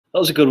That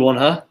was a good one,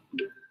 huh?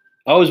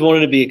 I always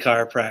wanted to be a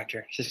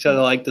chiropractor just because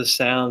I like the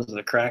sounds of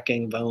the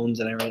cracking bones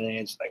and everything.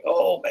 It's like,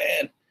 oh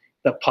man,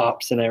 the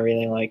pops and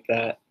everything like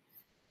that.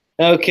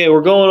 Okay,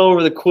 we're going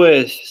over the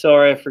quiz.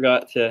 Sorry, I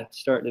forgot to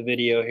start the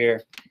video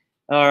here.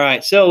 All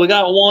right, so we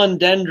got 1,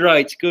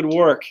 dendrites. Good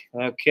work.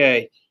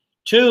 Okay.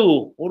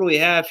 2, what do we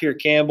have here,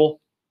 Campbell?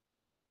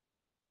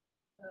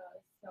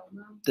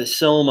 The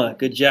soma.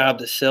 Good job.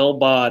 The cell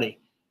body.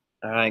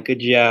 All right, good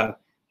job.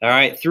 All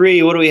right,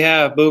 3, what do we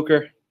have,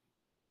 Booker?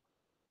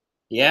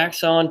 The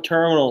axon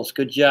terminals.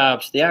 Good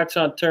job. So the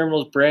axon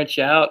terminals branch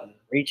out and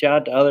reach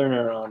out to other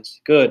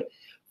neurons. Good.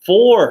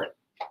 4,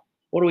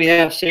 what do we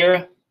have,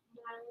 Sarah?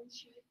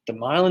 The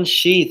myelin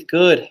sheath.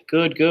 Good,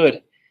 good,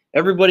 good.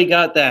 Everybody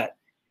got that.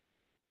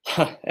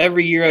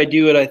 Every year I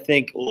do it, I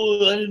think,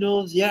 oh, I didn't know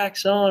it was the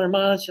axon or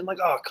myelin sheath. I'm like,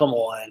 oh, come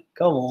on,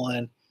 come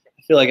on.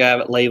 I feel like I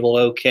have it labeled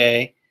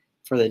okay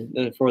for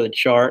the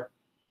chart.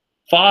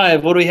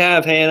 5, what do we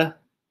have, Hannah?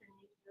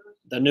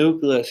 The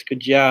nucleus. Good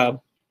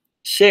job.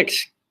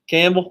 6,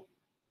 Campbell.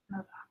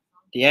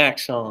 The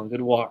axon.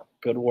 Good work.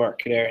 Good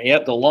work there.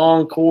 Yep, the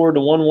long cord,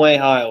 the one-way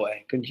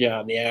highway. Good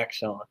job, the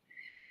axon.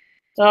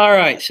 All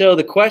right, so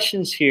the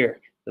questions here.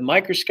 The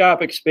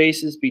microscopic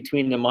spaces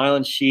between the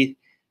myelin sheath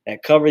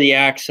that cover the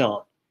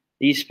axon.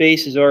 These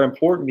spaces are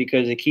important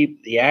because they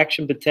keep the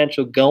action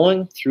potential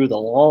going through the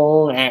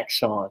long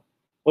axon.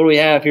 What do we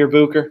have here,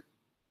 Booker?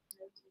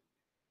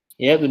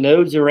 Yep, the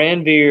nodes of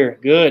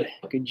Ranvier. Good.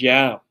 Good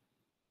job.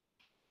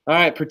 All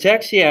right,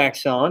 protects the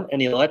axon and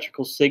the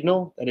electrical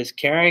signal that is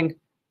carrying,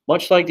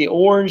 much like the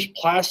orange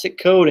plastic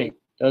coating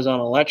does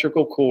on an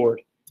electrical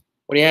cord.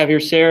 What do you have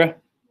here, Sarah?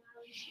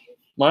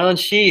 Myelin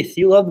sheath.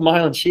 You love the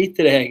myelin sheath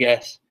today, I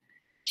guess.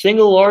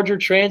 Single larger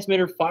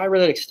transmitter fiber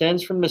that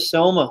extends from the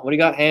soma. What do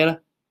you got,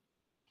 Hannah?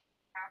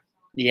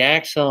 The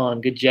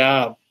axon. Good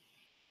job.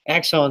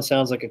 Axon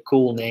sounds like a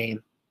cool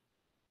name.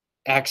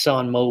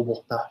 Axon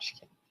Mobile. No,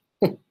 just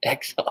kidding.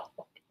 Axon.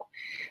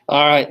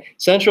 All right.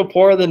 Central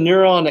part of the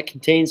neuron that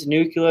contains the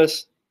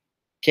nucleus.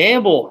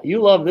 Campbell,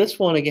 you love this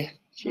one again.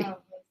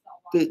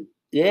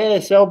 Yeah,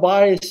 cell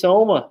body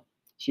soma.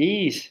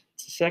 Jeez,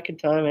 it's the second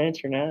time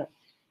answering that.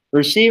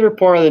 Receiver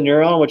part of the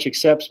neuron, which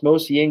accepts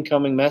most of the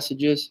incoming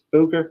messages.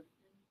 Booker.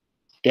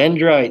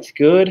 Dendrites.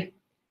 Good.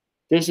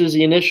 This is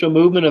the initial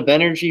movement of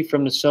energy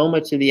from the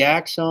soma to the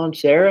axon.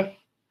 Sarah?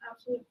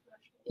 Absolute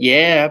threshold.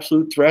 Yeah,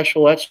 absolute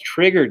threshold. That's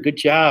triggered. Good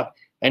job.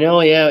 I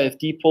know, yeah, if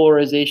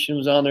depolarization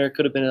was on there, it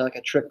could have been like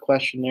a trick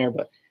question there,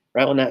 but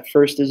right when that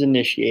first is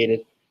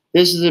initiated.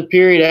 This is a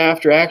period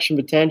after action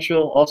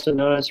potential, also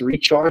known as a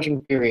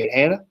recharging period.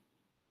 Hannah?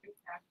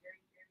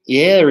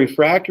 Yeah,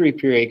 refractory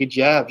period. Good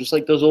job. Just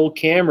like those old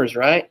cameras,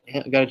 right?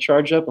 Got to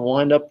charge up and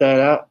wind up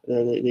that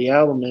the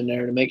album in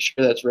there to make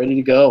sure that's ready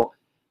to go.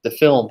 The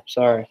film,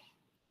 sorry.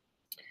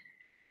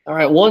 All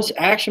right, once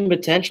action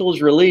potential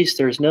is released,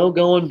 there's no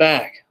going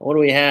back. What do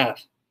we have?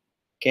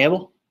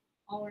 Campbell?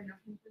 All or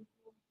nothing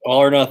principle.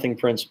 All or nothing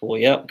principle.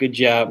 Yep, good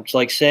job. It's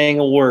like saying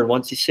a word.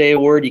 Once you say a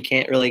word, you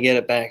can't really get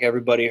it back.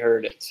 Everybody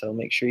heard it. So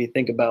make sure you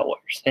think about what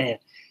you're saying.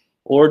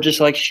 Or just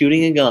like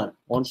shooting a gun.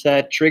 Once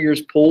that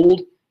trigger's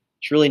pulled,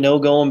 it's really no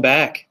going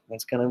back.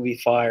 That's going to be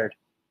fired.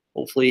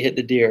 Hopefully you hit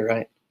the deer,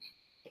 right?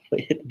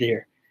 Hopefully you hit the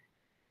deer.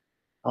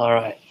 All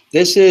right.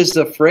 This is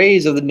the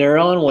phrase of the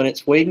neuron when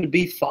it's waiting to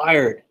be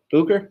fired.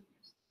 Booker?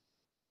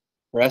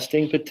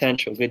 Resting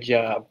potential. Good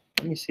job.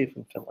 Let me see if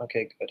I'm filming.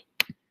 Okay, good.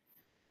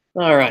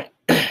 All right.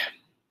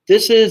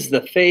 This is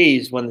the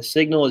phase when the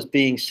signal is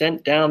being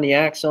sent down the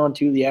axon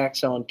to the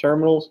axon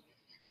terminals.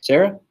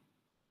 Sarah?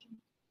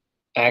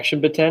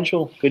 Action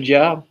potential. Good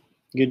job.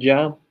 Good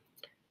job.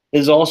 It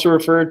is also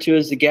referred to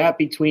as the gap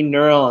between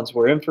neurons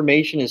where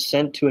information is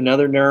sent to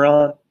another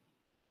neuron.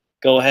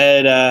 Go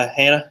ahead,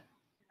 Hannah.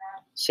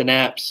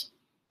 Synapse.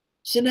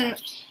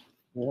 Synapse.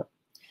 Yep.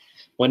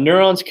 When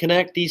neurons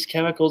connect, these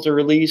chemicals are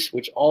released,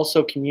 which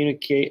also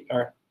communicate,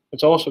 or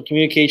it's also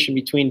communication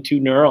between two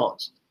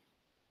neurons.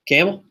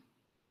 Campbell?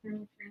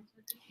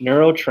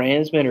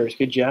 Neurotransmitters.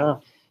 Good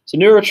job. So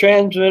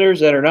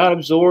neurotransmitters that are not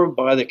absorbed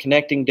by the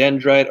connecting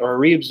dendrite or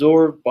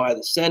reabsorbed by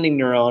the sending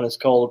neuron is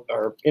called,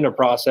 or in a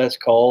process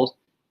called,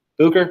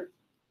 Booker?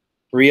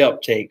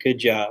 Reuptake. Good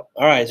job.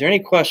 All right. Is there any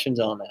questions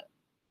on that?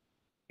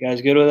 You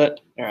guys good with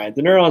it? All right.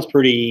 The neuron's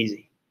pretty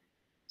easy.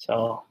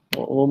 So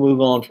we'll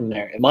move on from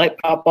there. It might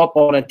pop up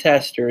on a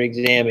test or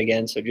exam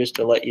again, so just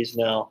to let you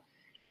know.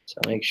 So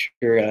make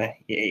sure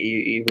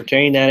you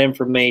retain that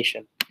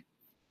information.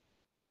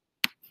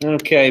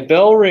 Okay,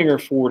 bell ringer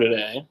for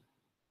today.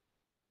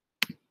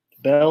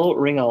 Bell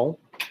ringer.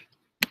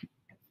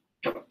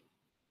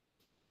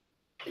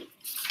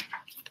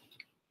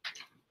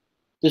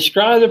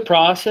 Describe the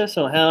process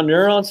on how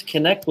neurons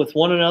connect with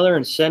one another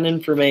and send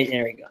information.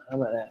 There we go.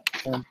 How about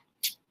that?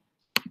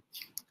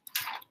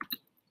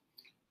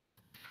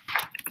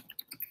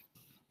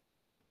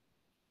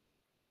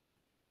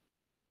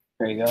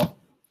 There you go.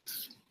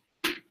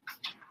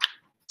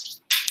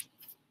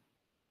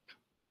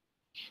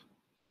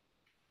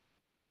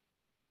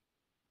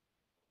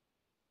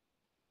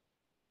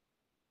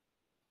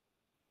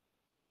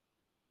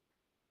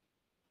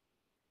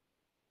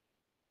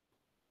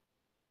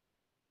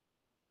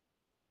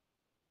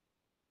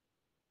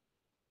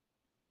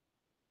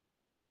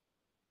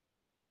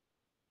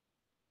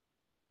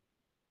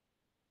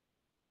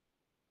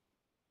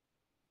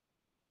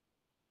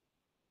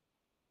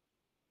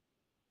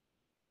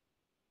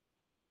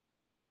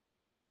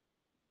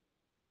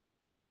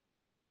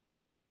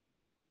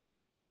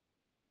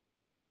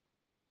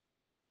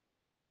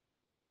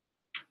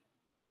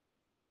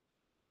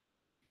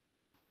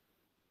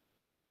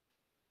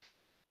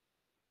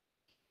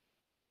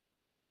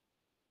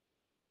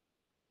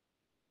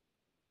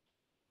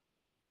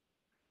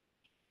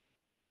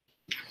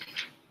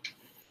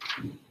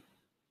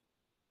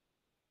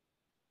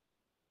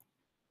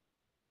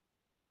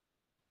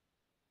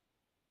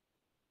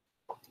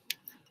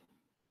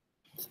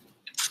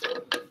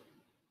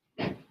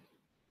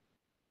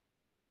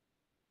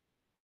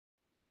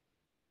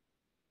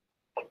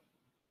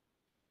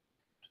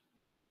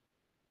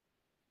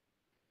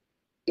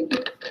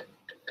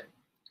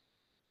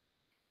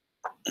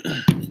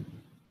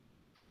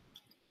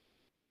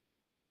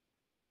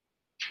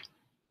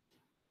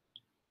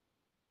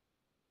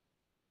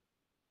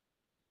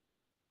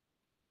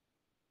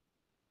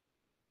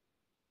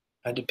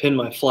 I had to pin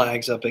my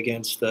flags up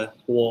against the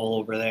wall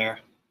over there.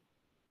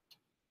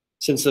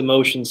 Since the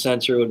motion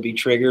sensor would be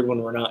triggered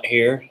when we're not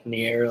here, and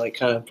the air like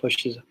kind of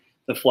pushes,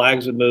 the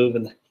flags would move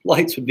and the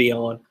lights would be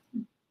on.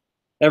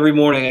 Every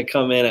morning I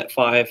come in at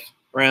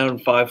around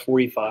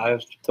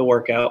 5:45 to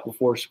work out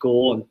before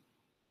school, and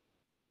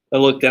I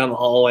look down the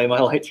hallway, my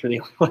lights are the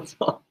only ones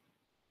on.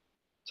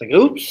 It's like,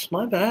 oops,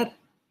 my bad.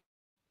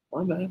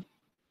 My bad.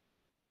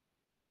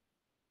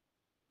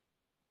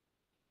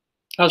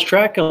 How's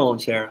track going,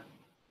 Sarah?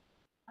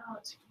 Oh,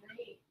 it's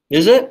great.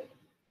 Is it?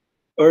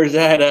 Or is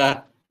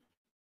that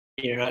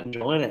you're not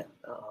enjoying it?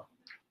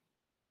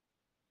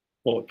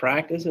 What,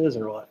 practices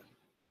or what?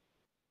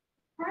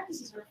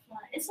 Practices are fun.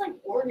 It's like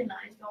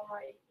organized, all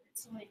right.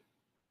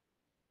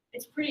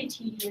 It's pretty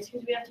tedious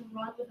because we have to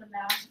run with a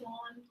mask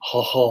on,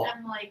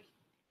 and like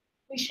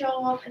we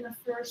show up in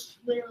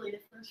literally the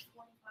first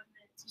 45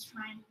 minutes is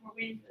we're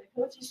waiting for the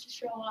coaches to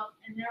show up,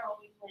 and they're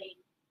always late.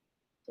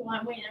 So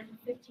I'm waiting for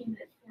 15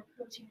 minutes before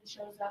coaching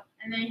shows up,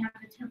 and they have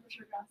the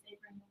temperature guns they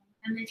bring them,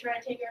 and they try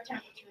to take our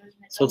temperatures.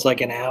 And so it's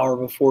like an hour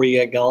before you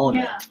get going.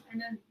 Yeah, and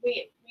then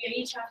we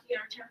each have to get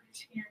our temperature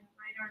scan and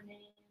write our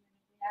name, and if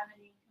we have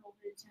any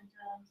COVID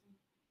symptoms. And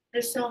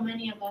there's so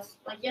many of us.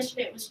 Like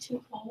yesterday, it was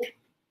too cold,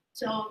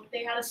 so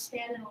they had us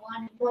stand in a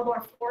line above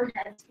our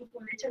foreheads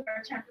before they took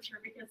our temperature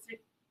because the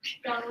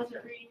gun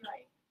wasn't reading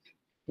right.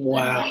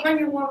 Wow. Like, run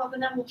your warm up,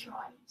 and then we'll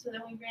try. So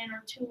then we ran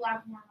our 2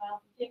 lap warm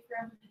up. It takes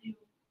forever to do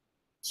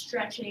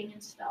stretching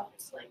and stuff.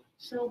 It's like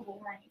so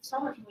boring. It's so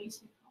much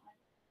wasted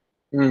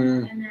time.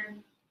 Mm. And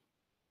then,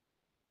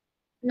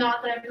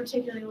 not that I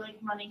particularly like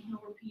running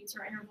hill repeats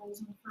or intervals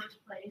in the first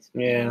place.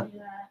 Yeah. Do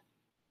that.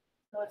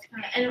 So it's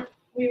kind of, and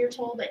we were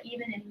told that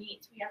even in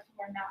meets we have to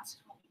wear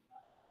masks.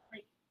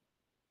 Like,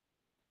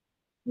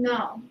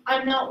 no,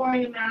 I'm not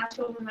wearing a mask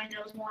over my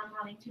nose while I'm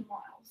running 2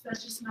 miles.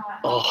 That's just not.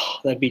 Oh,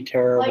 that'd be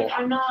terrible. Like,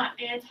 I'm not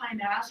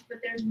anti-mask, but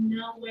there's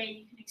no way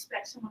you can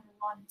expect someone to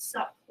run and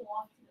suck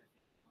cloth.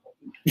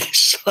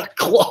 Suck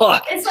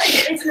cloth. It's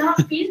like, it's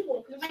not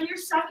feasible because when you're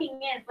sucking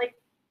in, like,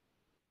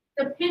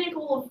 the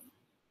pinnacle of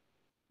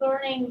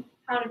learning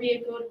how to be a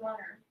good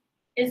runner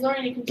is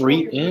learning to control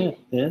your breathing.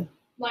 Yeah.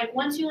 Like,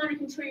 once you learn to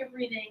control your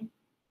breathing,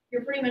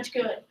 you're pretty much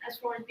good as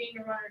far as being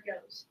a runner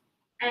goes.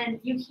 And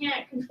you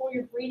can't control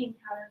your breathing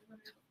patterns when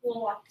there's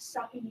cloth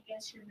sucking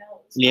against your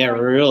nose. Yeah,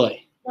 like,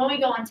 really. When we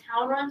go on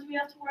town runs, we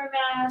have to wear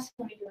masks.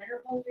 When we do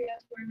intervals, we have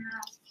to wear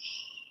masks.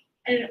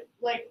 And,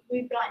 like,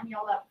 we've gotten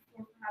yelled at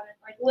before for having,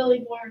 like, Lily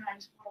Boyer and I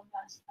just wore a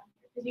mask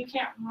because you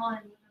can't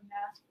run with a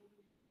mask.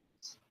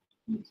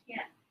 You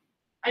can't.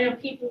 I know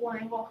people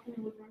when they walk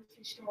into a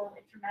grocery store,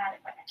 like,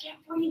 dramatic, like, I can't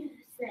breathe in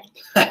this thing.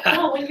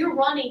 No, when you're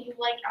running, you,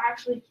 like,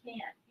 actually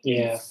can't.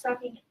 You're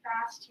sucking it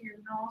fast to your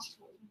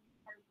nostrils.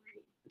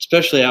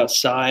 Especially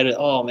outside.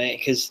 Oh, man,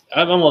 because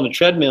I'm on the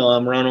treadmill.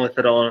 I'm running with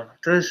it on.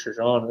 This is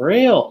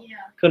unreal. Yeah.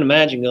 Couldn't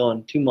imagine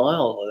going 2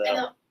 miles with that.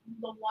 And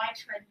the Y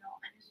treadmill,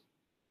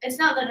 it's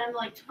not that I'm,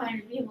 like,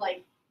 trying to be,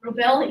 like,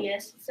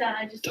 rebellious. It's that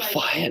I just,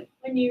 defiant. Like,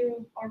 when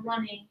you are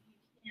running,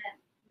 you can't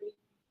breathe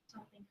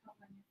something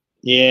coming.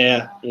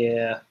 Yeah,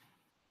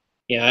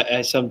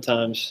 I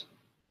sometimes,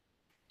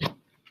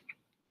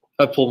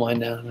 I pull mine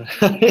down.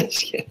 Had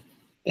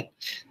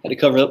to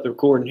cover up the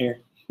recording here.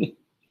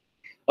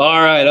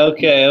 All right,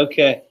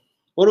 okay.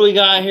 What do we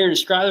got here?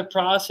 Describe the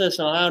process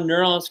on how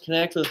neurons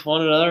connect with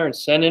one another and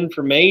send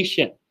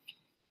information.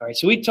 All right,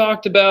 so we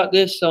talked about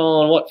this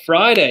on, what,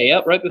 Friday?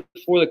 Yep, right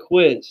before the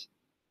quiz.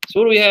 So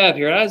what do we have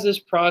here? How does this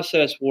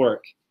process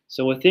work?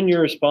 So within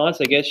your response,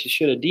 I guess you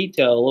should have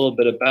detailed a little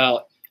bit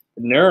about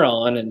the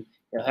neuron and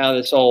how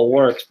this all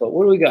works. But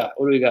what do we got?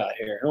 What do we got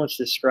here? Who wants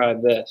to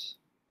describe this?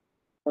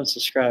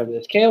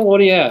 Cam, what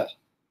do you have?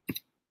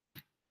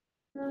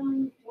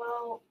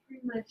 Well,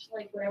 pretty much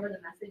like whatever the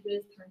message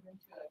is turns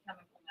into a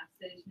chemical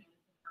message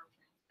known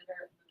as a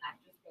neurotransmitter, and then that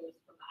just goes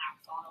from the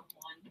axon of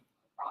one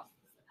across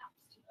the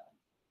synapse to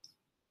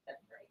the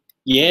brain.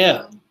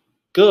 Yeah,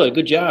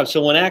 good job.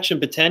 So when action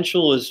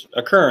potential is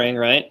occurring,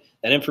 right,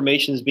 that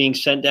information is being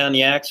sent down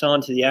the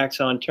axon to the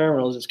axon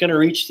terminals. It's going to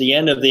reach the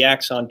end of the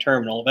axon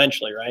terminal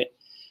eventually, right?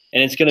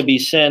 And it's going to be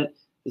sent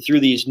through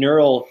these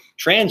neural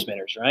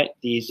transmitters, right?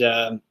 These, what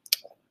are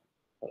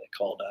they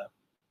called?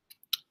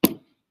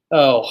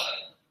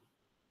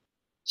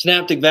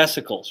 Synaptic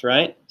vesicles,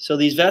 right? So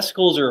these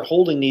vesicles are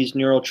holding these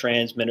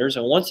neurotransmitters,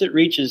 and once it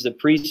reaches the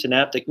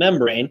presynaptic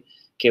membrane,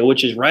 okay,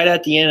 which is right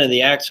at the end of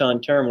the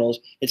axon terminals,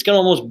 it's going to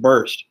almost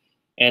burst.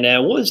 And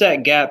what is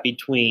that gap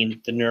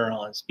between the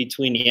neurons,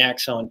 between the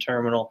axon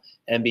terminal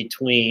and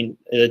between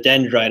the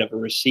dendrite of a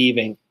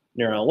receiving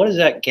neuron? What is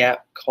that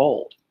gap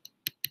called?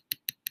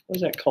 What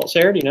is that called?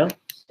 Sarah, do you know?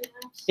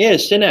 Synapse. Yeah,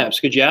 synapse.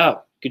 Good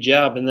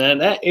job. And then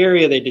that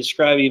area they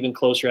describe even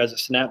closer as a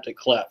synaptic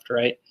cleft,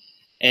 right?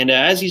 And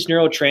as these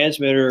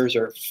neurotransmitters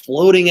are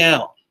floating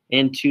out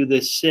into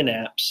the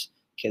synapse,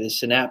 okay, the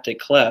synaptic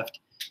cleft,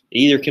 It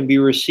either can be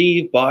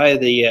received by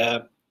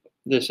the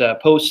this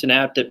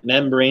postsynaptic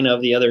membrane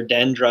of the other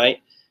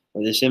dendrite,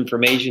 or this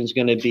information is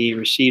going to be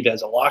received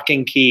as a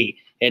locking key.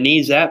 It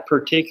needs that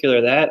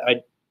particular,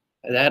 that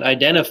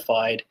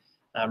identified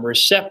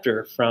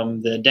receptor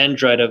from the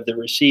dendrite of the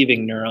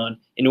receiving neuron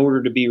in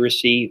order to be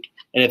received.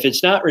 And if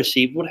it's not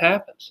received, what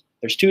happens?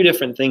 There's two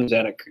different things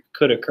that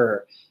could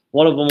occur.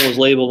 One of them was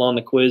labeled on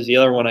the quiz. The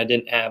other one I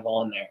didn't have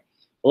on there.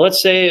 Well,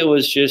 let's say it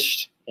was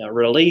just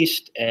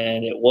released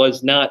and it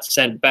was not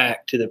sent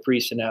back to the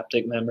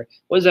presynaptic membrane.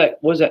 What is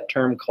that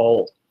term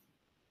called?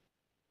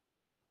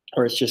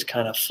 Or it's just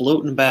kind of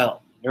floating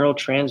about.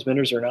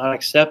 Neurotransmitters are not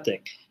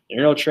accepting. The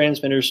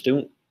neurotransmitters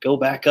don't go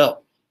back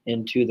up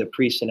into the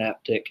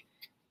presynaptic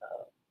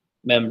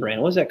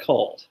membrane. What is that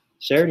called?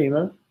 Sarah, do you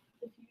remember?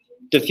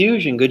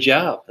 Diffusion. Good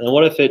job. And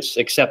what if it's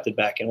accepted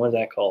back in? What is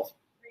that called?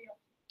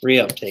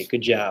 Reuptake.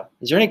 Good job.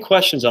 Is there any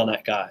questions on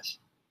that, guys?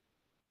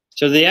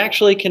 So do they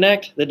actually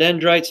connect, the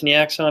dendrites and the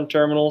axon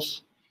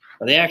terminals?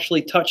 Are they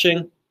actually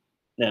touching?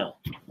 No.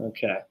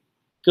 Okay.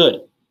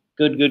 Good.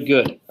 Good, good,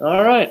 good.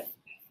 All right.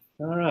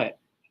 All right.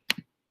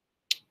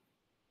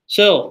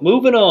 So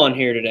moving on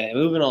here today.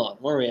 Moving on.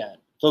 Where are we at?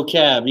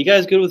 Vocab. You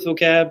guys good with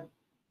vocab?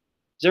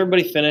 Is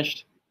everybody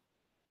finished?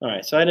 All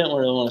right. So I didn't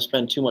really want to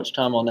spend too much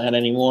time on that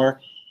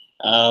anymore.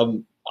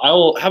 How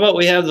about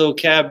we have the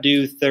vocab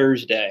due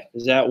Thursday?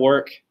 Does that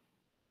work?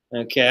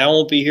 Okay. I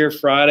won't be here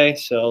Friday.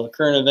 So the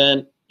current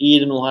event,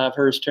 Eden will have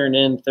hers turned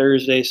in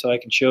Thursday so I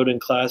can show it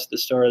in class at the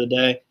start of the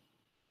day,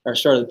 or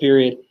start of the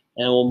period,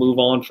 and we'll move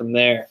on from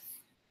there.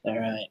 All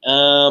right.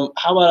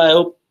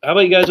 How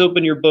about you guys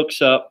open your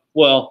books up?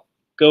 Well,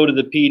 go to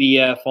the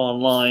PDF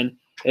online.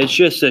 It's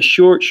just a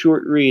short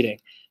reading.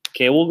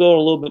 Okay, we'll go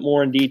a little bit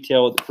more in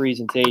detail with the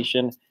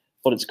presentation,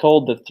 but it's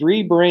called The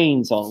Three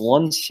Brains on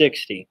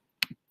 160.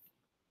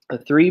 The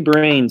Three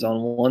Brains on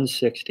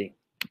 160.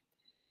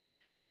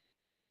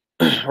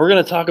 We're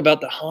going to talk about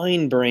the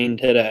hindbrain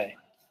today.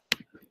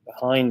 The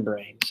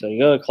hindbrain. So you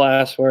go to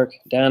classwork,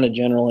 down to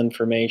general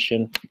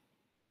information,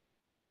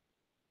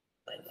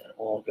 and then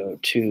we'll go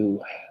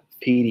to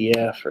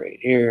PDF right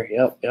here.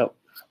 Yep.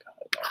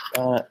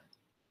 Got it.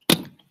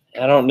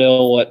 I don't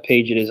know what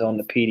page it is on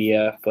the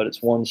PDF, but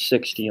it's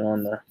 160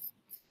 on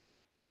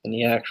in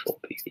the actual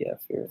PDF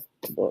here,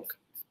 the book.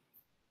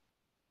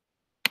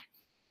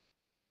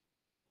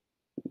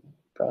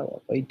 Probably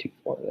went way too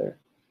far there.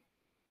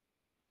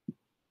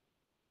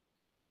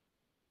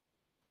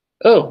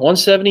 Oh,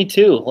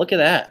 172. Look at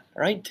that.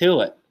 Right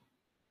to it.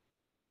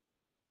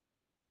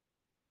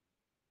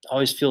 I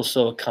always feel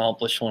so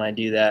accomplished when I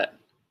do that.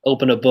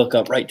 Open a book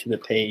up right to the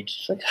page.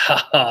 It's like,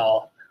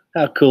 how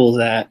cool is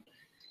that?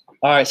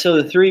 All right, so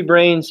the three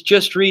brains,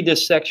 just read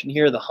this section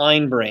here, the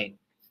hindbrain.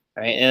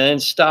 All right, and then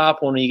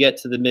stop when you get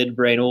to the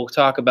midbrain. We'll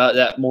talk about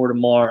that more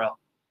tomorrow.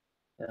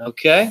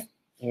 Okay,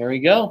 here we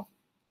go.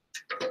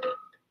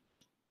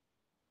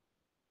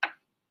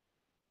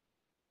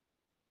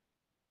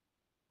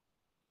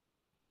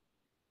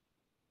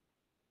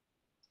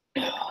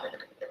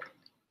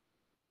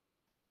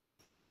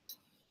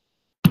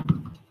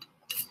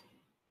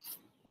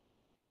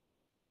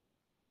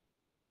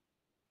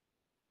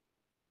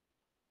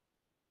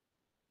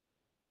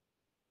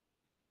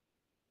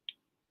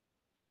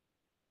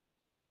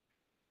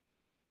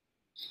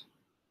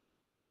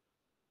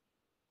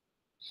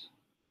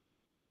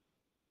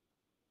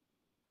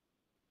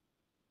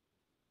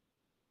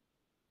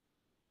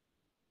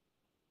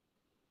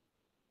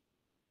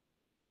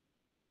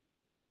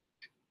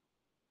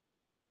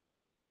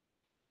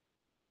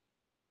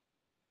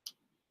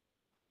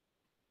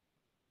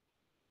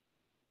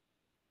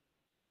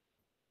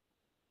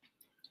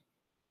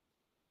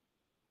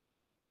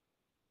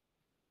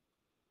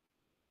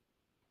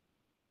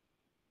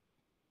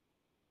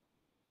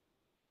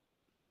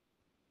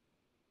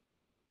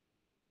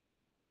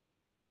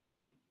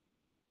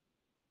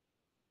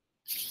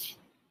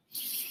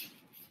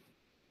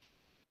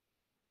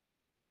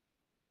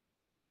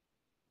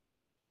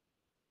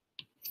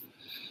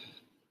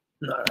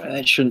 All right,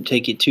 it shouldn't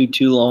take you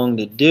too long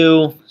to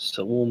do,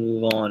 so we'll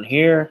move on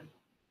here.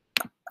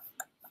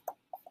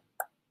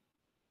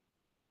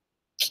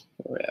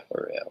 Where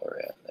we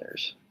at?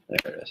 There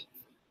it is.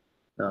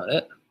 Not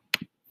it.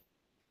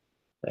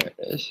 There it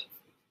is.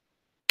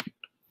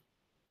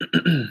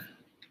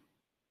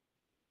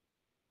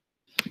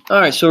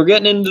 All right, so we're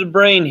getting into the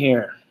brain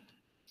here.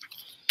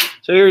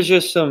 So here's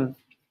just some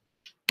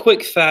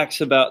quick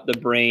facts about the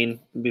brain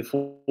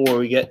before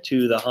we get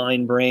to the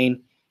hindbrain.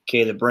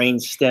 Okay, the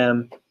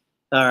brainstem.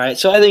 All right,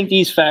 so I think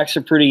these facts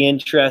are pretty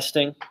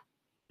interesting.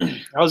 I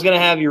was going to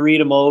have you read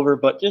them over,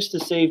 but just to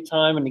save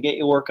time and to get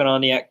you working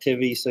on the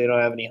activity so you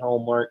don't have any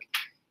homework,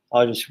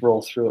 I'll just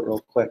roll through it real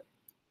quick.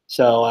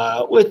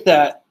 So with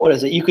that, what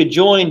is it? You could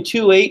join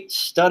 2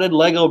 8-studded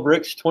Lego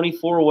bricks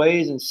 24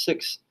 ways and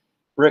 6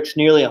 bricks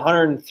nearly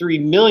 103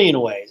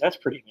 million ways. That's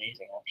pretty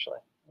amazing, actually.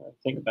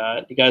 Think about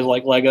it. You guys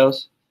like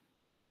Legos?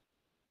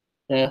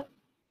 Yeah.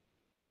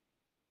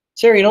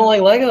 Sarah, you don't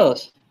like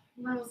Legos?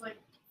 When I was like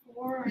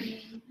 4.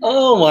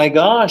 Oh my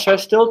gosh, I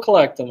still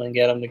collect them and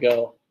get them to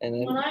go. And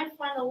then, when I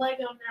find a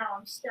Lego now,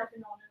 I'm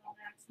stepping on it on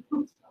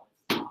accident. So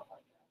it's not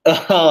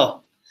like that.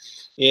 oh,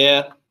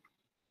 yeah,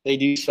 they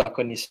do suck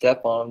when you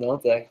step on them,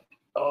 don't they?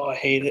 Oh, I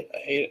hate it. I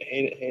hate it,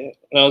 hate it, hate it.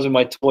 When I was in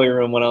my toy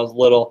room when I was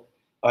little,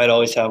 I'd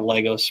always have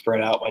Legos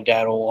spread out. My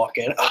dad would walk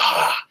in,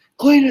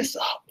 clean this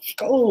up.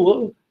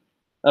 Go.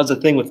 That was the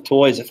thing with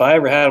toys. If I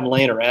ever had them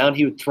laying around,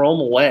 he would throw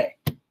them away.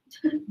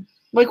 I'm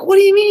like, what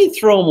do you mean you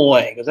throw them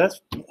away? Because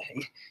that's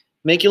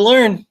make you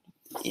learn.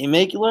 You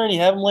make you learn. You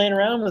have them laying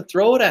around and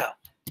throw it out.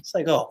 It's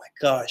like, oh my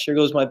gosh, here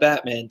goes my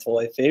Batman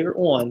toy, favorite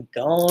one,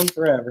 gone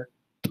forever.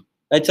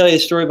 I tell you a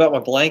story about my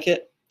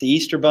blanket, the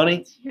Easter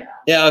Bunny. Yeah.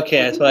 Yeah,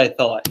 okay, that's what I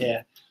thought.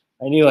 Yeah,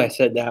 I knew I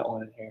said that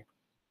one in here.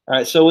 All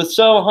right, so with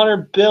some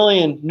 100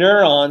 billion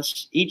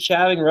neurons, each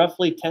having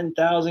roughly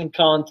 10,000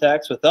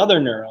 contacts with other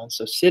neurons,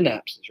 so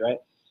synapses, right?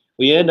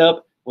 We end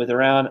up with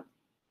around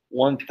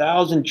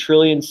 1,000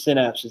 trillion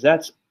synapses.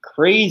 That's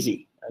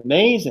crazy,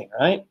 amazing,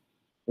 right?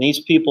 And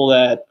these people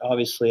that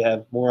obviously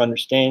have more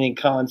understanding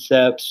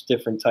concepts,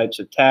 different types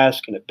of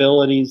tasks and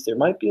abilities, there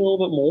might be a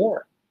little bit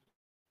more.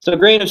 So a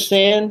grain of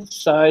sand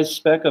size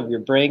speck of your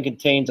brain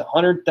contains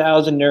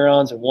 100,000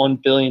 neurons and 1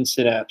 billion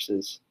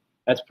synapses.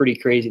 That's pretty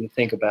crazy to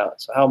think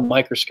about. So how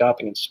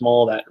microscopic and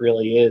small that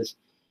really is.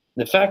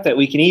 And the fact that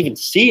we can even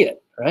see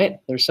it, right?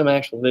 There's some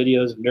actual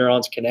videos of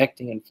neurons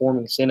connecting and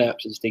forming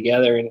synapses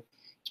together, and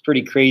it's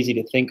pretty crazy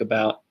to think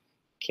about,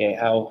 okay,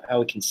 how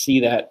we can see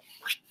that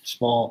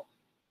small.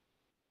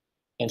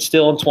 And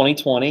still in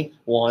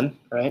 2021,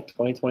 right?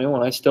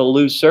 2021, I still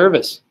lose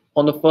service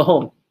on the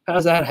phone. How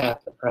does that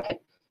happen,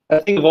 right? I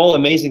think of all the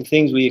amazing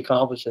things we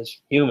accomplish as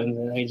humans,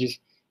 and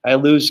I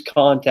lose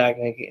contact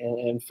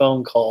and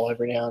phone call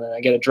every now and then. I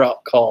get a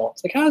drop call.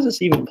 It's like, how is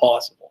this even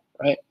possible,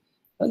 right?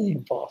 How's it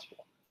even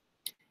possible?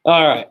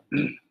 All right.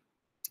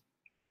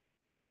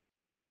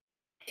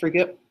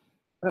 Forget.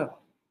 Oh.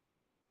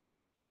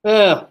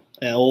 Yeah,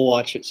 we'll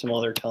watch it some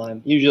other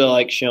time. Usually I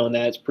like showing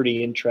that. It's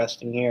pretty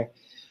interesting here.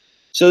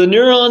 So the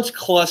neurons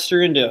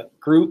cluster into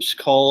groups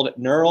called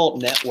neural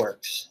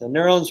networks. The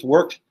neurons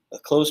work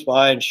close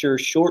by and ensure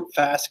short,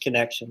 fast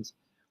connections.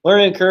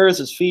 Learning occurs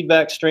as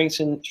feedback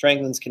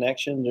strengthens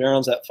connection.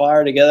 Neurons that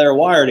fire together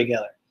wire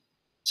together.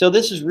 So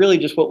this is really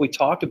just what we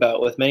talked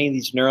about with many of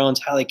these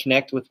neurons, how they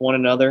connect with one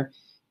another,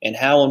 and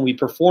how when we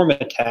perform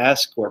a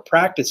task or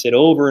practice it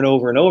over and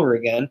over and over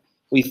again,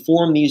 we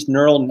form these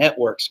neural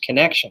networks,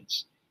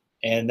 connections.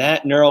 And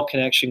that neural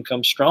connection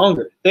comes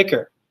stronger,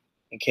 thicker,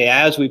 okay,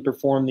 as we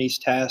perform these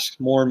tasks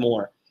more and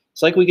more.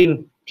 It's like we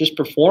can just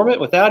perform it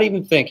without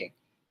even thinking.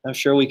 I'm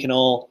sure we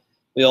all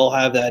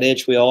have that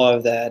itch, we all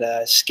have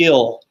that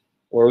skill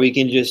where we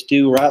can just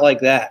do right like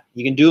that.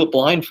 You can do it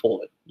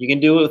blindfolded. You can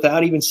do it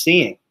without even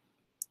seeing.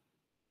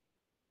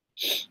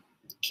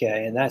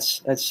 Okay, and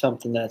that's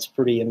something that's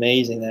pretty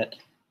amazing that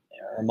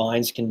our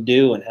minds can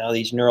do, and how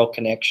these neural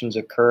connections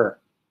occur.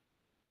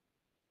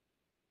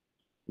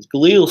 These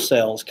glial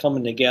cells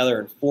coming together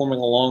and forming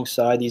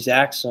alongside these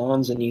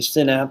axons and these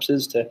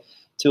synapses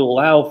to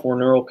allow for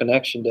neural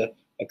connection to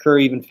occur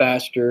even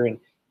faster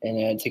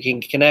and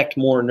to connect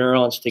more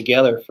neurons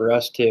together for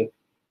us to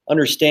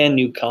understand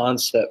new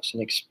concepts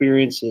and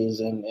experiences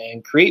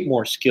and create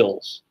more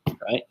skills,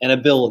 right, and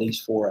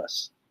abilities for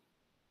us.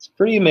 It's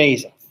pretty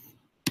amazing.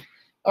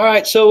 All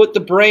right, so with the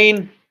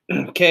brain,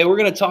 okay, we're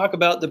going to talk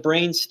about the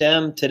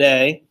brainstem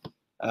today.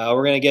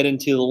 We're going to get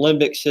into the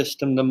limbic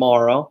system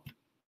tomorrow,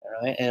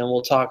 all right, and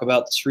we'll talk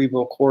about the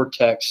cerebral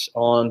cortex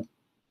on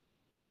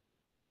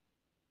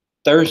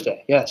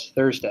Thursday. Yes,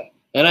 Thursday.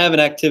 And I have an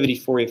activity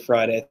for you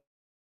Friday.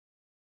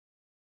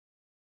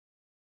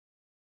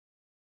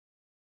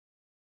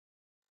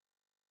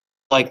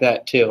 Like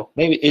that too.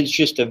 Maybe it's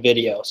just a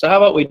video. So how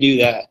about we do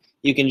that?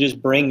 You can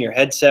just bring your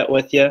headset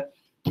with you,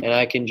 and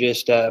I can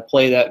just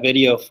play that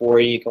video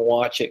for you. You can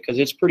watch it because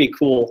it's pretty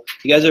cool.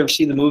 You guys ever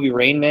see the movie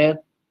Rain Man?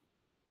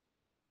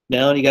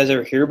 No? You guys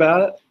ever hear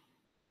about it?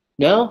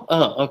 No?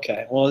 Oh,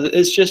 okay. Well,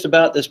 it's just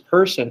about this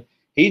person.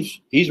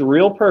 He's a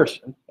real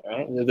person,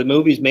 right? The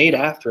movie's made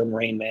after him,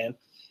 Rain Man,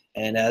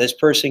 and this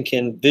person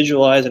can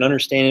visualize and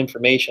understand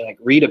information. Like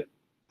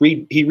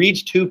he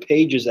reads 2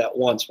 pages at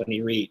once when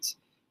he reads.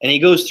 And he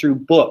goes through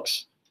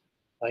books,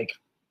 like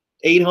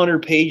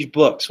 800-page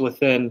books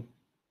within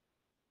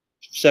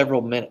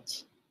several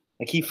minutes.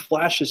 Like he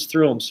flashes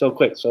through them so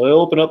quick. So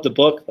he'll open up the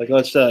book, like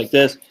let's say like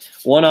this.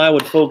 One eye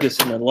would focus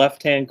in the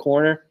left-hand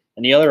corner,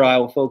 and the other eye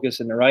will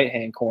focus in the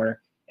right-hand corner.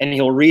 And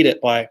he'll read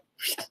it by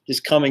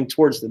just coming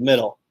towards the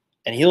middle.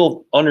 And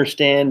he'll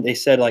understand, they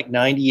said, like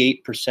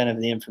 98% of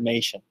the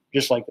information.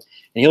 Just like that.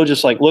 And he'll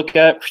just like look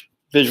at,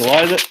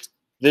 visualize it,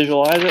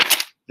 visualize it.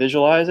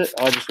 Visualize it.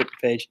 I'll just flip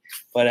the page,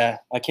 but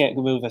I can't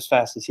move as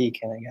fast as he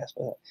can, I guess.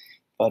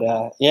 But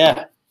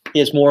yeah, he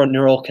has more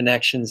neural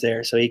connections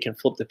there, so he can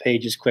flip the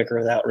pages quicker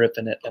without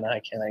ripping it than I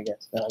can, I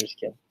guess. No, I'm just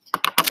kidding.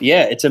 But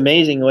yeah, it's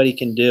amazing what he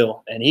can do,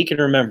 and he can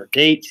remember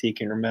dates. He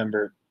can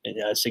remember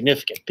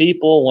significant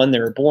people, when they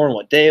were born,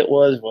 what day it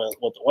was,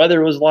 what the weather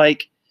was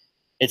like.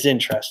 It's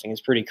interesting. It's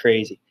pretty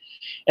crazy.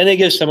 And they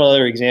give some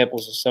other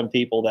examples of some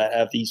people that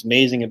have these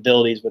amazing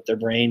abilities with their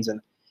brains,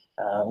 and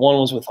One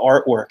was with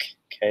artwork.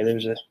 Okay,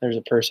 there's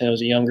a person who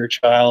was a younger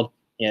child.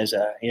 He has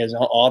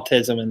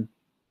autism, and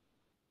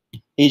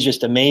he's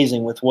just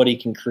amazing with what he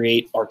can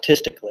create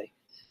artistically.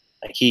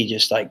 Like he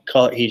just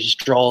he just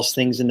draws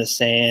things in the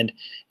sand,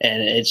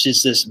 and it's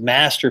just this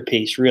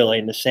masterpiece, really,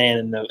 in the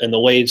sand, and the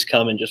waves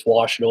come and just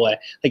wash it away.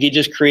 Like he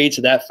just creates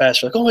it that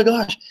fast. You're like, oh my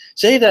gosh,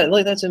 save that!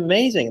 Like that's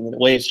amazing, and then the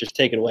waves just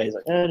take it away. He's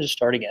like, just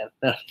start again.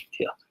 No big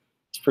deal.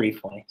 It's pretty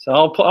funny. So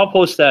I'll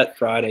post that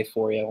Friday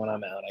for you when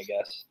I'm out, I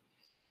guess.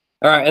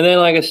 All right, and then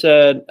like I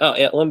said,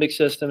 limbic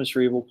system,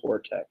 cerebral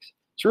cortex.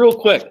 So real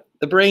quick,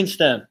 the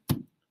brainstem.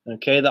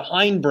 Okay, the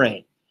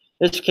hindbrain.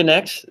 This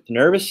connects the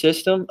nervous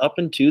system up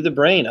into the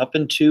brain, up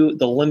into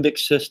the limbic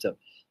system.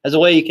 As a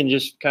way you can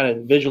just kind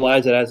of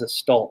visualize it as a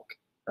stalk,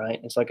 right?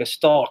 It's like a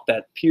stalk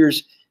that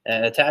appears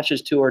and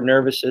attaches to our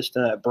nervous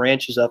system that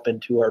branches up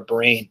into our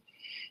brain.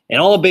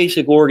 And all the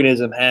basic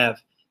organisms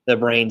have the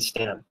brain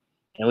stem.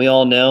 And we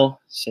all know,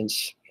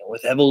 since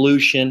with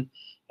evolution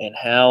and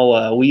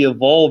how we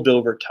evolved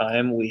over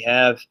time, we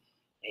have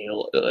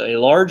a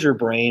larger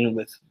brain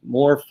with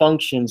more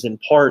functions and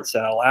parts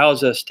that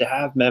allows us to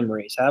have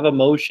memories, have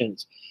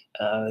emotions,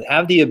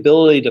 have the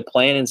ability to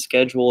plan and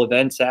schedule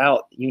events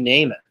out, you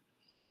name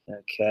it.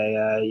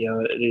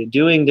 Okay,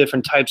 doing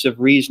different types of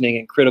reasoning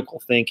and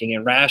critical thinking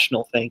and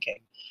rational thinking.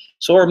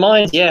 So our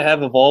minds,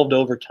 have evolved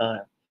over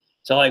time.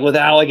 So like with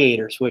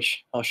alligators,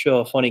 which I'll show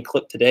a funny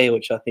clip today,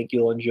 which I think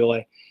you'll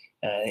enjoy.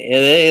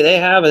 They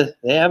have a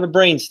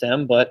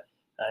brainstem, but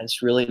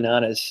it's really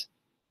not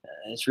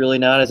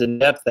as in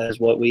depth as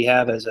what we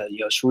have as a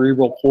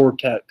cerebral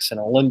cortex and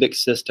a limbic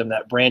system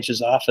that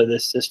branches off of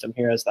this system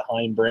here as the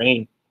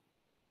hindbrain.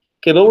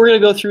 Okay, but we're going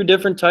to go through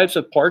different types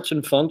of parts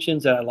and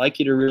functions that I'd like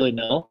you to really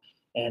know,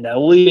 and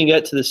we'll even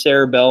get to the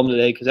cerebellum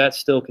today because that's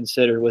still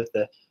considered with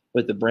the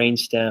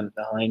brainstem,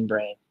 the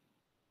hindbrain.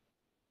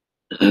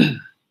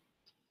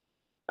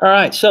 All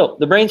right, so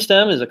the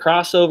brainstem is a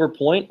crossover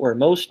point where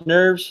most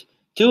nerves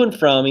to and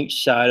from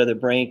each side of the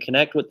brain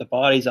connect with the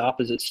body's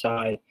opposite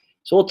side.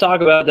 So we'll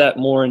talk about that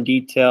more in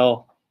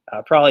detail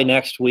probably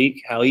next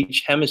week, how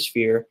each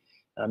hemisphere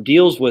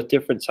deals with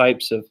different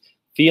types of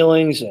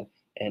feelings and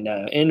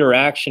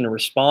interaction and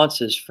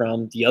responses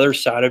from the other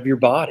side of your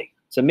body.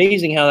 It's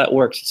amazing how that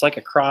works. It's like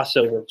a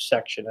crossover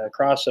section, a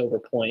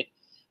crossover point,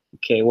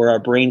 okay, where our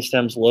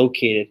brainstem's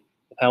located,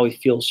 how we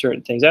feel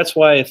certain things. That's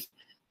why if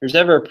there's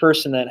ever a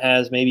person that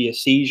has maybe a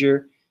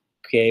seizure,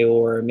 okay,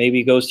 or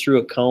maybe goes through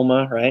a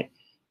coma, right?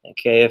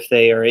 Okay, if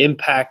they are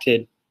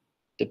impacted,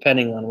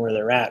 depending on where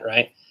they're at,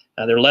 right?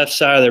 Their left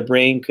side of their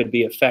brain could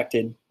be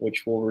affected,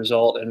 which will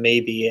result in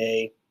maybe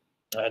a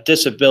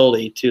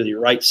disability to the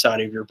right side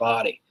of your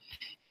body.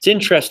 It's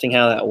interesting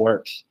how that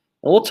works.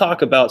 And we'll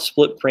talk about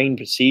split brain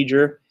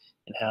procedure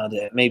and how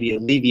to maybe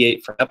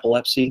alleviate from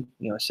epilepsy,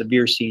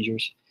 severe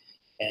seizures,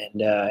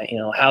 and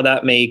how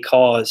that may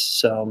cause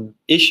some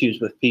issues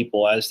with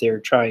people as they're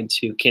trying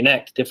to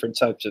connect different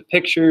types of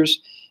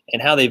pictures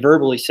and how they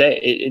verbally say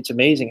it. It's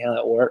amazing how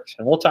that works.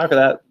 And we'll talk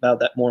about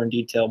that more in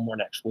detail more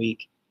next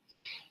week.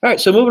 All right,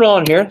 so moving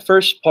on here.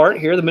 First part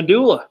here, the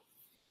medulla.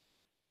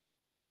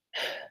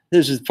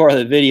 This is part of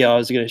the video I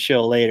was going to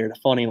show later, the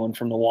funny one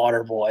from the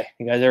Water Boy.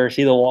 You guys ever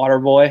see the Water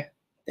Boy?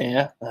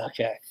 Yeah?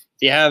 Okay.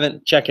 If you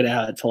haven't, check it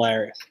out. It's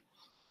hilarious.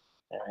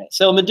 All right,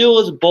 so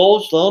medulla is a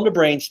bulge below the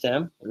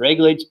brainstem. It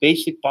regulates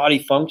basic body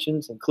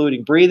functions,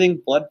 including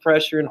breathing, blood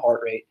pressure, and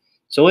heart rate.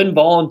 So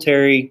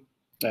involuntary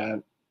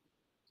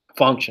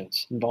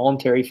functions.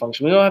 Involuntary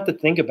function. We don't have to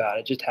think about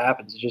it. It just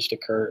happens. It just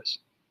occurs.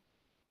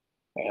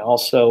 And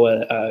also,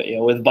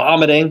 with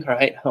vomiting,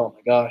 right? Oh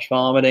my gosh,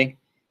 vomiting.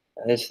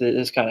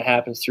 This kind of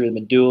happens through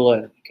the medulla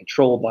and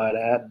controlled by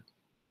that.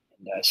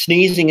 And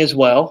sneezing as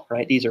well,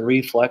 right? These are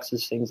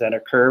reflexes, things that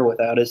occur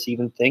without us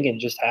even thinking. It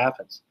just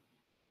happens.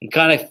 You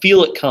kind of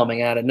feel it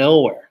coming out of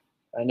nowhere.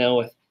 I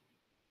know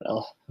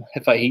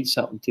if I eat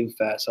something too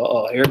fast,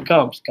 here it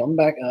comes. Come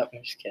back up.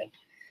 I'm just kidding.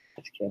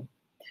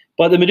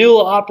 But the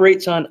medulla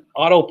operates on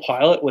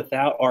autopilot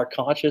without our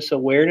conscious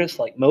awareness,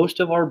 like most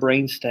of our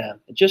brainstem.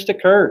 It just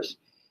occurs.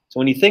 So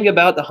when you think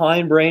about the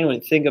hindbrain, when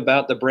you think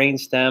about the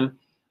brainstem,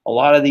 a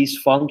lot of these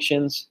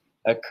functions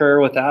occur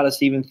without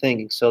us even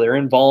thinking. So they're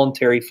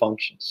involuntary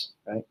functions,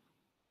 right?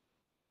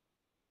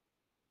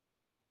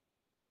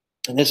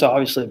 And this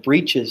obviously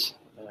breaches,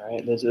 all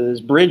right?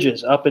 There's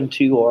bridges up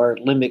into our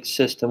limbic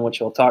system,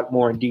 which I'll talk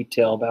more in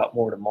detail about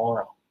more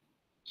tomorrow.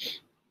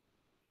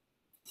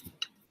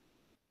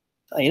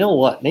 You know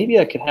what? Maybe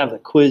I can have the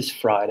quiz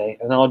Friday,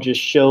 and I'll just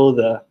show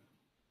the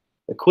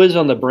quiz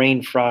on the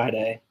brain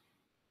Friday,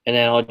 and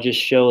then I'll just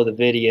show the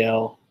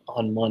video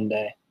on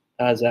Monday.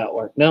 How does that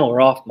work? No, we're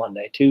off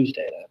Monday,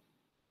 Tuesday then.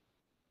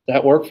 Does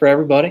that work for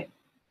everybody?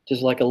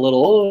 Just like a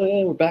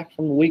little, we're back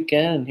from the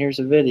weekend, and here's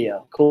a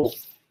video. Cool.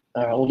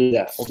 All right, we'll do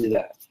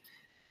that.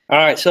 All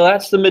right, so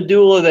that's the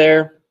medulla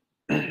there.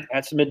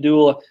 That's the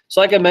medulla.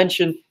 So like I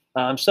mentioned,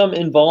 some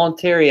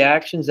involuntary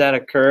actions that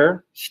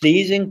occur: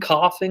 sneezing,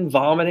 coughing,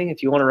 vomiting.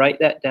 If you want to write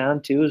that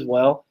down too as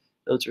well,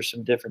 those are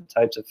some different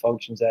types of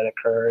functions that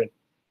occur,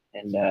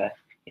 and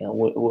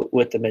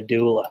with the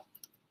medulla.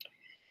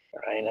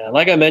 Right.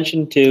 Like I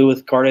mentioned too,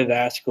 with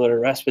cardiovascular,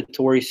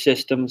 respiratory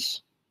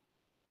systems,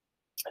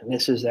 and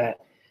this is that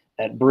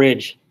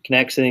bridge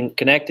connecting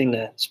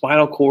the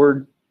spinal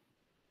cord,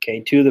 okay,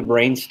 to the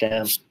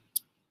brainstem.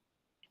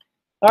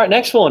 All right,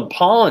 next one,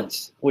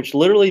 pons, which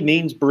literally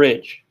means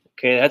bridge.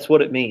 Okay, that's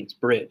what it means,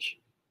 bridge.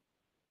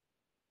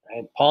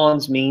 Right?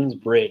 Pons means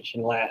bridge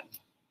in Latin.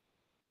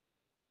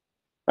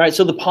 All right,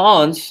 so the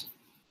pons,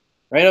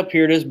 right up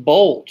here, it is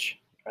bulge,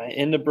 right,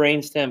 in the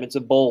brainstem. It's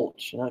a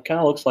bulge. It kind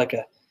of looks like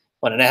an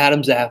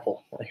Adam's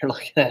apple. You're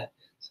looking at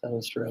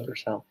sunstroke or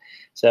something.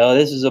 So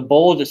this is a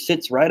bulge that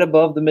sits right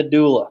above the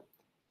medulla.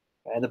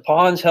 And the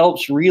pons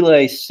helps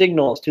relay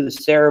signals to the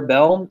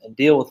cerebellum and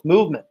deal with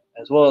movement,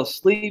 as well as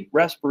sleep,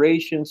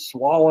 respiration,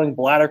 swallowing,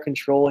 bladder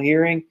control,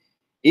 hearing,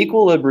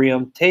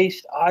 equilibrium,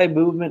 taste, eye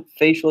movement,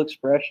 facial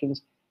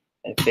expressions,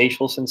 and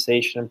facial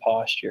sensation and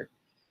posture.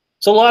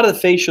 So a lot of the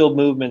facial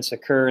movements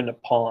occur in the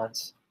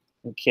pons,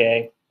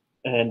 okay?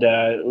 And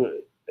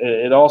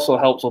it also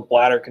helps with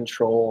bladder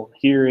control,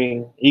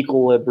 hearing,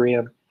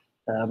 equilibrium.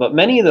 But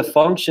many of the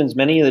functions,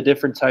 many of the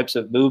different types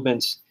of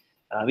movements,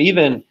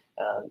 even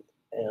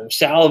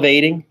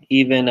salivating,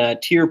 even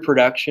tear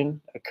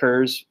production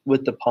occurs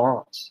with the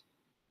pons.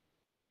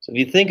 So if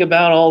you think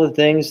about all the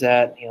things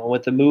that,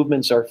 with the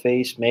movements our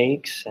face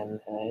makes, and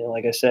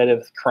like I said,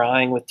 with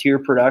crying, with tear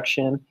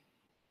production,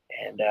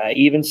 and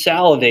even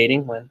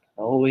salivating when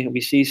we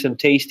see some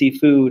tasty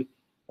food,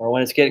 or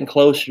when it's getting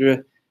closer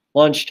to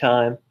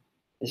lunchtime,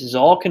 this is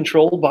all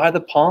controlled by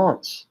the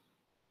pons.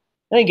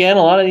 And again,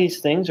 a lot of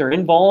these things are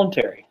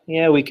involuntary.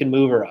 Yeah, we can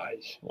move our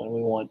eyes when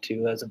we want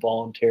to as a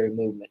voluntary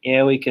movement.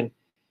 Yeah, we can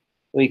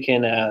we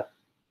can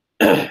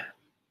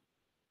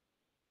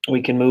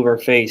move our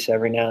face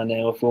every now and then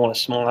if we want to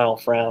smile,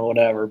 frown,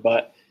 whatever.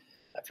 But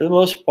for the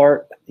most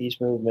part, these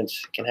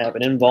movements can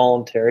happen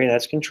involuntary.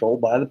 That's controlled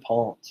by the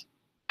pons.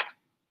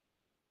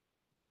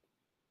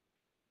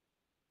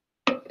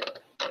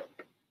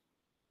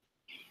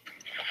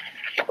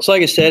 So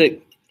like I said,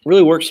 it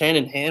really works hand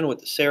in hand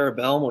with the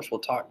cerebellum, which we'll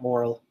talk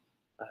more in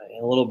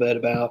a little bit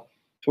about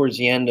towards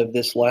the end of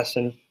this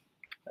lesson,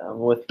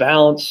 with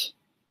balance,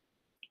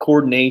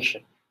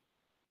 coordination.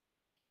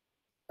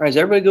 All right, does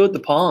everybody go with the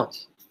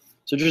pons?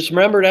 So just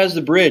remember it as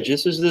the bridge.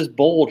 This is this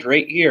bulge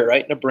right here,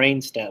 right in the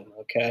brainstem,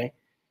 okay?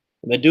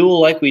 The medulla,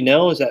 like we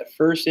know, is that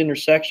first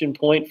intersection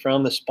point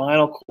from the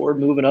spinal cord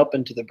moving up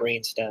into the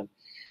brainstem,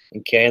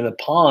 okay? And the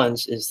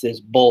pons is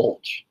this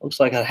bulge. Looks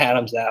like an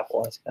Adam's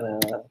apple. That's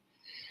kind of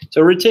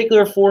so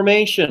reticular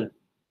formation.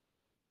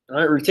 All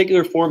right,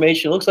 reticular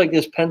formation looks like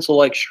this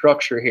pencil-like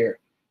structure here.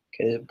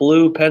 Okay,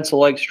 blue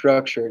pencil-like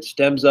structure. It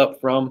stems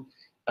up from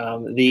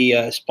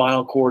the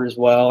spinal cord as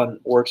well and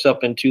works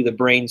up into the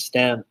brain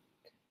stem.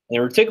 And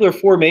reticular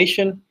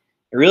formation,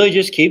 it really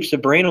just keeps the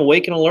brain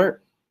awake and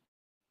alert.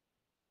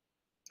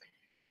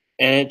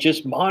 And it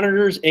just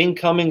monitors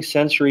incoming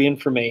sensory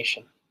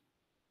information.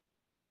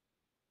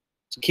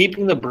 So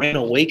keeping the brain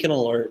awake and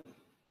alert.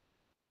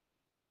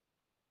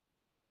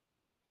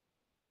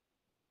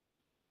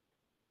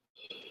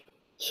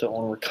 So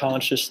when we're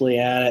consciously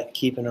at it,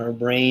 keeping our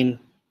brain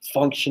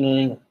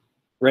functioning,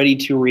 ready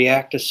to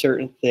react to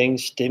certain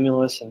things,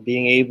 stimulus, and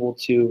being able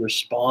to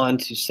respond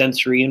to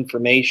sensory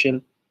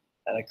information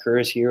that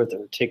occurs here with the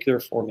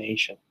reticular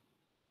formation.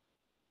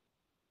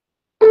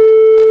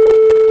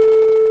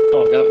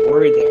 Oh, I got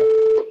worried there.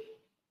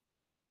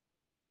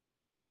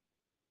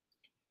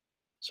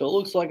 So it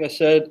looks like I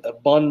said, a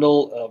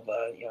bundle of,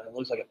 it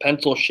looks like a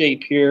pencil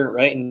shape here,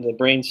 right in the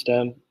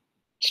brainstem,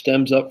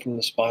 stems up from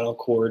the spinal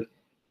cord.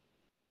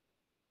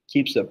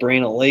 Keeps the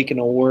brain awake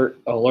and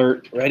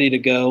alert, ready to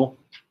go.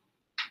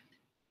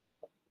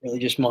 Really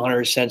just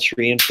monitors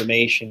sensory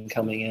information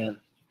coming in.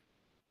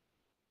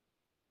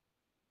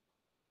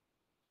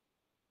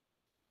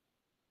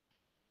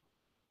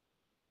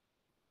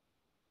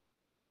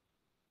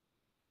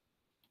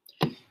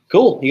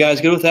 Cool. You guys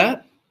good with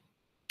that?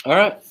 All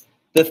right.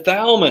 The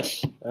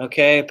thalamus.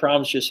 Okay, I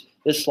promise just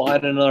this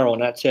slide and another one.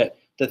 That's it.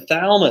 The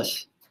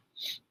thalamus.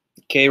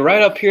 Okay,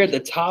 right up here at the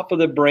top of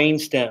the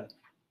brainstem.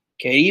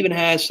 Okay, it even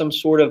has some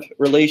sort of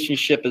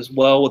relationship as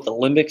well with the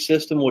limbic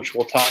system, which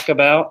we'll talk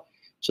about.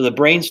 So the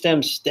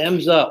brainstem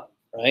stems up,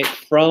 right,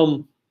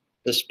 from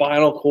the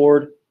spinal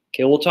cord.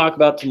 Okay, we'll talk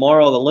about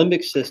tomorrow the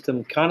limbic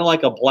system, kind of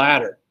like a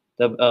bladder,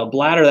 the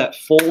bladder that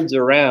folds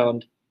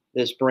around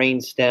this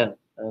brainstem.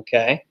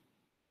 Okay,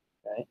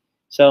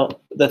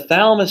 so the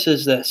thalamus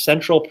is the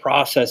central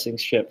processing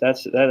chip.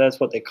 That's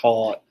what they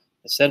call it,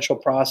 the central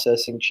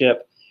processing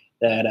chip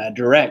that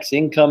directs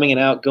incoming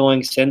and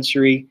outgoing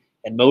sensory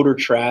and motor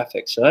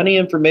traffic. So any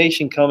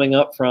information coming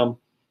up from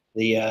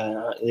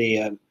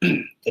the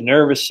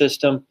nervous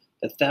system,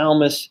 the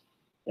thalamus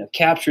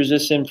captures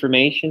this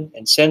information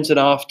and sends it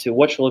off to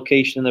which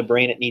location in the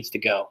brain it needs to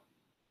go.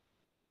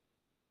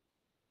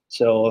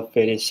 So if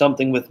it is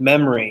something with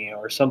memory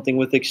or something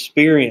with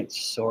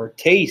experience or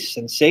taste,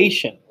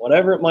 sensation,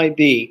 whatever it might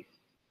be,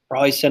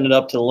 probably send it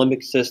up to the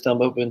limbic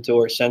system, up into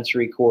our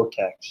sensory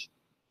cortex.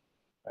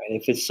 Right?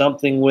 If it's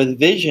something with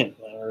vision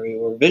or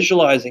we're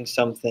visualizing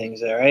some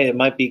things, all right? It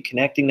might be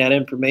connecting that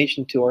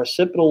information to our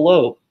occipital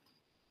lobe,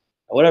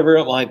 whatever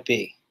it might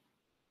be.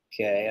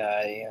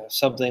 Okay, you know,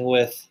 something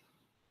with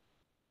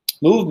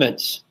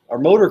movements, our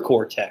motor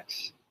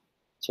cortex.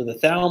 So the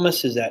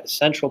thalamus is that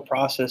central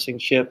processing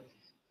chip,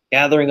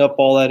 gathering up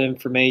all that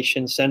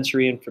information,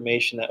 sensory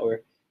information that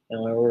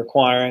we're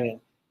acquiring,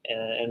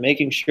 and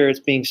making sure it's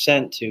being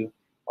sent to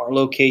our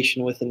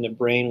location within the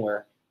brain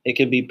where it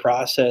can be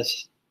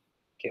processed,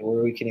 okay,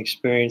 where we can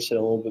experience it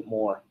a little bit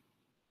more.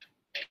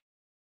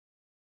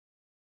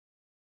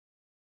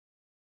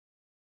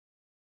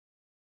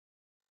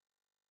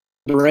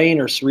 Brain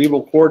or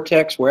cerebral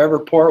cortex, wherever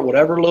part,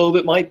 whatever lobe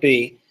it might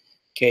be,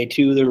 okay,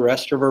 to the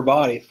rest of our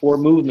body, for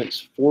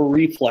movements, for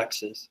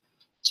reflexes.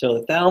 So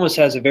the thalamus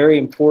has a very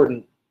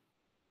important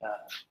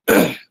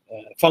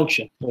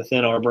function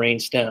within our brain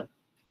stem.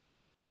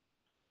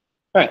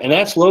 All right, and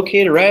that's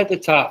located right at the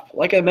top.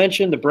 Like I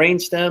mentioned, the brain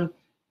stem,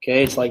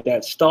 okay, it's like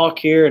that stalk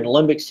here, and the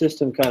limbic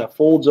system kind of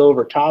folds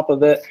over top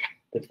of it.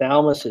 The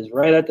thalamus is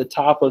right at the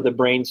top of the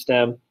brain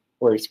stem,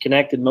 where it's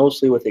connected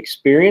mostly with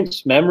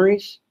experience,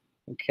 memories,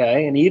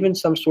 okay, and even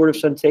some sort of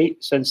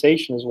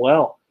sensation as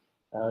well.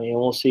 You know,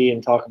 we'll see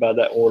and talk about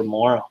that more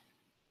tomorrow.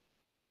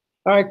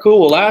 All right,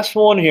 cool. Last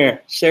one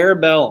here,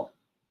 cerebellum.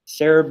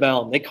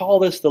 Cerebellum. They call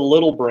this the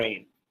little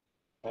brain.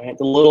 All right,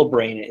 the little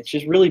brain. It's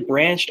just really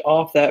branched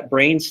off that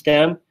brain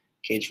stem.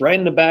 Okay, it's right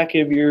in the back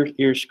of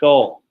your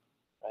skull.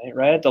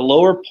 Right at the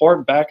lower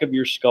part back of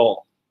your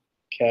skull.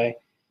 Okay,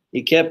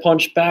 you get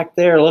punched back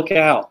there. Look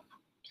out.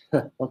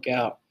 Look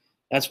out.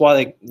 That's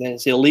why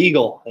it's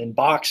illegal in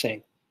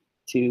boxing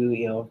to,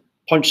 you know,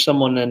 punch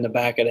someone in the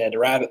back of the head.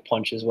 Rabbit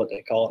punch is what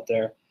they call it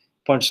there.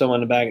 Punch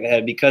someone in the back of the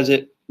head, because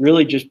it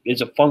really just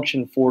is a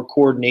function for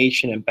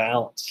coordination and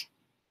balance.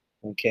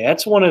 Okay,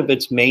 that's one of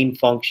its main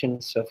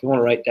functions. So if you want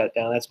to write that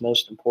down, that's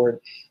most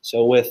important.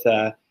 So with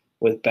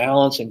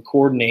balance and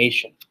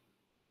coordination.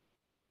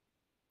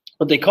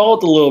 But they call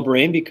it the little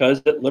brain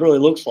because it literally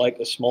looks like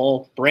a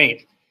small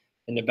brain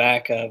in the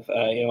back of,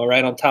 you know,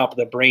 right on top of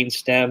the brain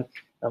stem,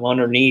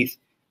 underneath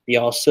the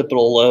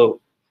occipital lobe.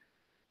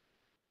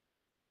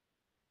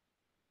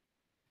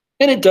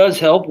 And it does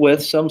help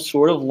with some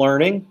sort of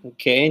learning,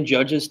 okay, and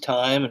judges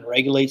time and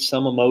regulates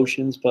some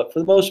emotions. But for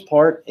the most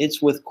part,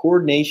 it's with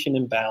coordination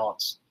and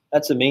balance.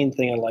 That's the main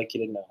thing I'd like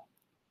you to know.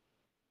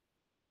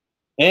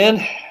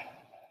 And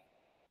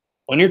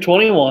when you're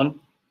 21,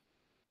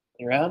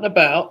 you're out and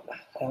about,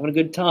 having a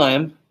good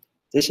time,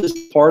 this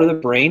is part of the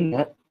brain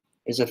that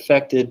is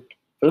affected,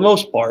 for the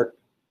most part,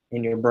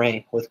 in your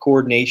brain with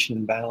coordination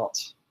and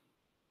balance.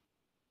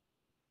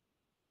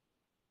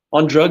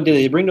 On drug, do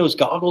they bring those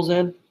goggles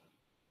in?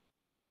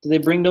 Do they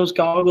bring those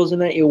goggles in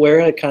that you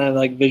wear that kind of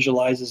like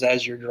visualizes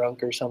as you're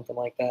drunk or something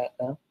like that?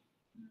 No?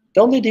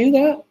 Don't they do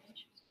that?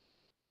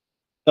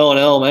 Oh, in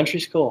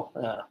elementary school?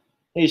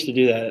 They used to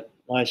do that at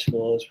my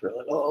school. It was for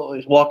like, oh,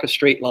 just walk a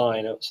straight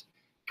line. It was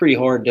pretty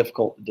hard,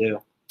 difficult to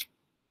do.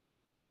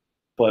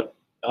 But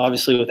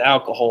obviously with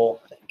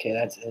alcohol, okay,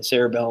 that's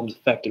cerebellum's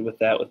affected with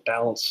that, with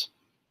balance,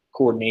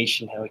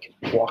 coordination, how we can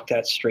walk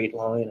that straight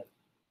line and,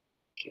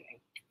 okay,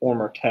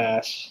 perform our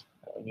tasks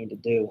that we need to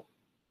do.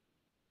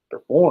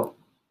 Perform.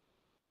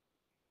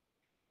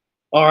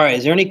 All right,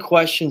 is there any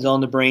questions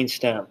on the brain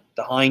stem,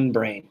 the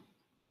hindbrain?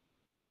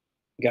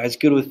 You guys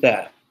good with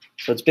that?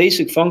 So its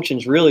basic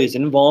functions really is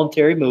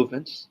involuntary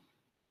movements,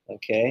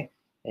 okay?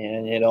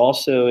 And it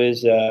also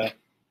is, you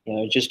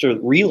know, just a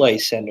relay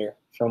sender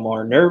from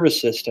our nervous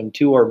system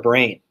to our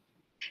brain.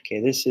 Okay,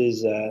 this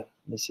is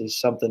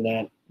something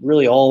that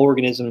really all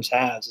organisms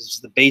have. This is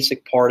the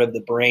basic part of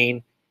the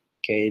brain,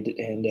 okay?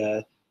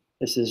 And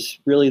this is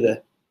really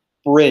the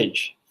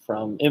bridge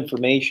from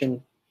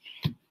information,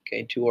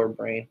 okay, to our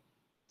brain.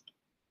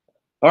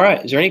 All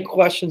right, is there any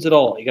questions at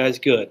all? You guys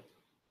good?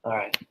 All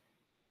right.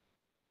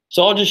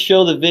 So I'll just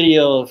show the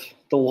video of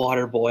the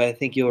water boy. I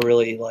think you'll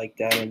really like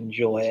that and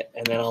enjoy it.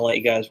 And then I'll let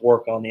you guys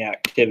work on the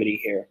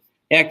activity here.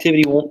 The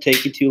activity won't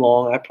take you too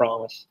long, I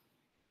promise.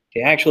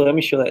 Okay, actually, let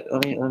me show that.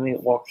 Let me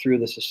walk through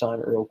this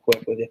assignment real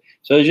quick with you.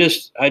 So it's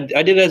just, I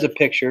did it as a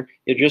picture.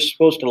 You're just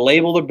supposed to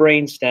label the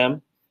brain stem,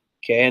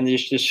 okay, and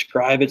just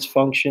describe its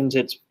functions,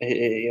 its,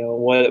 you know,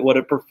 what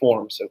it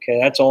performs. Okay,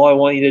 that's all I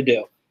want you to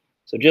do.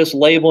 So just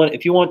label it.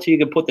 If you want to, you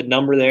can put the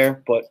number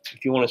there, but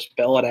if you want to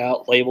spell it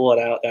out, label it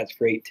out, that's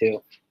great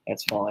too.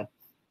 That's fine.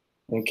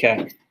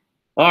 Okay.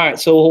 All right,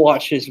 so we'll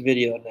watch this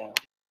video now.